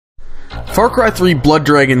Far Cry 3 Blood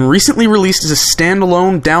Dragon recently released as a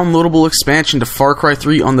standalone downloadable expansion to Far Cry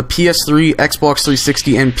 3 on the PS3, Xbox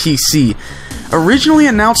 360, and PC. Originally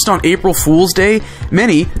announced on April Fool's Day,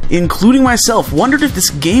 many, including myself, wondered if this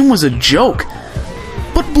game was a joke.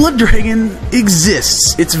 But Blood Dragon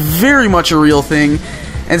exists. It's very much a real thing,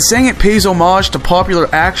 and saying it pays homage to popular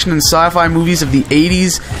action and sci-fi movies of the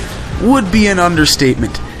 80s would be an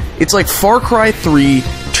understatement. It's like Far Cry 3,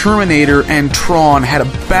 Terminator, and Tron had a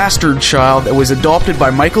bastard child that was adopted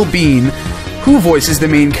by Michael Biehn, who voices the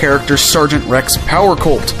main character Sergeant Rex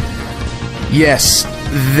Powercolt. Yes,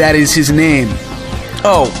 that is his name.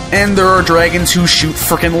 Oh, and there are dragons who shoot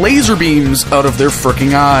frickin' laser beams out of their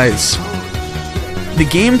frickin' eyes. The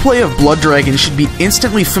gameplay of Blood Dragon should be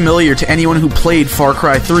instantly familiar to anyone who played Far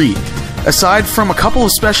Cry 3. Aside from a couple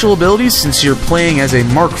of special abilities, since you're playing as a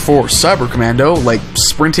Mark IV Cyber Commando, like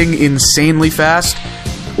sprinting insanely fast,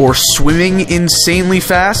 or swimming insanely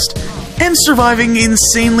fast, and surviving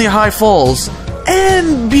insanely high falls,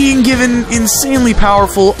 and being given insanely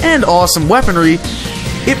powerful and awesome weaponry,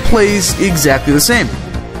 it plays exactly the same.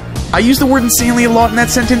 I use the word insanely a lot in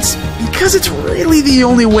that sentence because it's really the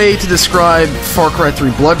only way to describe Far Cry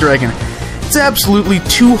 3 Blood Dragon. It's absolutely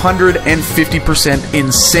 250%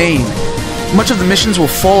 insane. Much of the missions will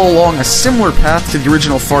follow along a similar path to the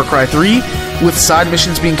original Far Cry 3, with side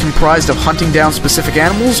missions being comprised of hunting down specific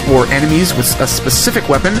animals or enemies with a specific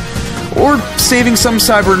weapon, or saving some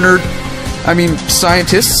scientists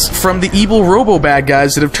from the evil robo-bad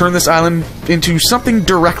guys that have turned this island into something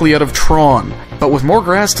directly out of Tron, but with more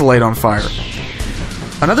grass to light on fire.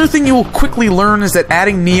 Another thing you will quickly learn is that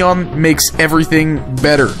adding neon makes everything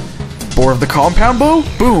better. Bored of the compound bow?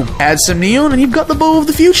 Boom, add some neon and you've got the bow of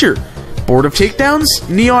the future. Bored of takedowns?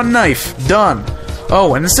 Neon knife. Done.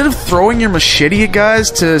 Oh, and instead of throwing your machete at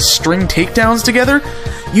guys to string takedowns together,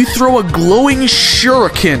 you throw a glowing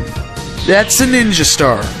shuriken. That's a ninja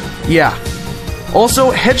star. Yeah.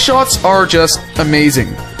 Also, headshots are just amazing.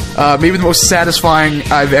 Maybe the most satisfying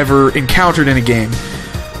I've ever encountered in a game.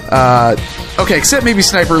 Okay, except maybe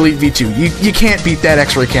Sniper Elite V2. You can't beat that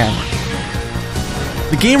X-ray camera.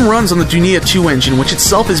 The game runs on the Dunia 2 engine, which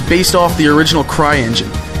itself is based off the original Cry engine.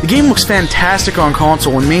 The game looks fantastic on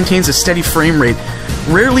console and maintains a steady frame rate,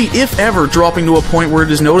 rarely if ever dropping to a point where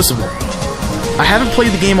it is noticeable. I haven't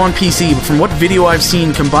played the game on PC, but from what video I've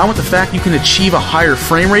seen, combined with the fact you can achieve a higher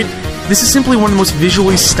frame rate, this is simply one of the most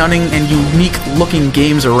visually stunning and unique looking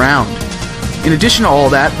games around. In addition to all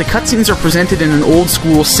that, the cutscenes are presented in an old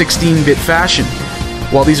school 16-bit fashion.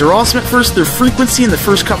 While these are awesome at first, their frequency in the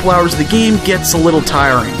first couple hours of the game gets a little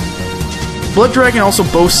tiring. Blood Dragon also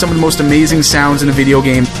boasts some of the most amazing sounds in a video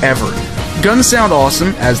game ever. Guns sound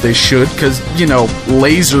awesome, as they should, because, you know,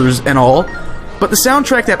 lasers and all, but the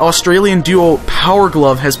soundtrack that Australian duo Power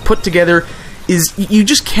Glove has put together is, you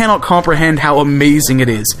just cannot comprehend how amazing it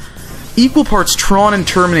is. Equal parts Tron and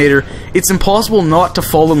Terminator, it's impossible not to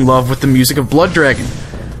fall in love with the music of Blood Dragon.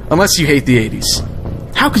 Unless you hate the 80s.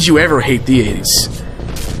 How could you ever hate the 80s?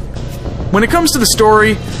 When it comes to the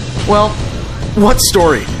story, well, what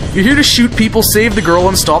story? You're here to shoot people, save the girl,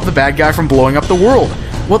 and stop the bad guy from blowing up the world.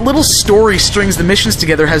 What little story strings the missions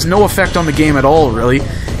together has no effect on the game at all, really.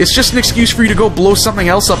 It's just an excuse for you to go blow something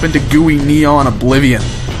else up into gooey neon oblivion.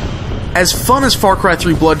 As fun as Far Cry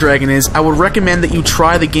 3 Blood Dragon is, I would recommend that you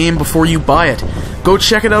try the game before you buy it. Go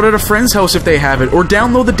check it out at a friend's house if they have it, or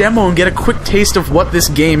download the demo and get a quick taste of what this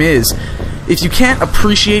game is. If you can't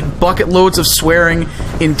appreciate bucket loads of swearing,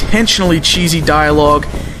 intentionally cheesy dialogue,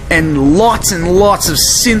 and lots of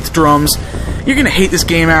synth drums, you're gonna hate this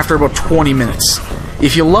game after about 20 minutes.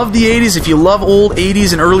 If you love the 80s, if you love old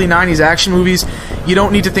 80s and early 90s action movies, you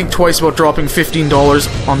don't need to think twice about dropping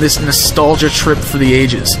 $15 on this nostalgia trip for the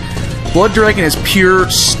ages. Blood Dragon is pure,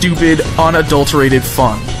 stupid, unadulterated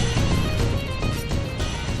fun.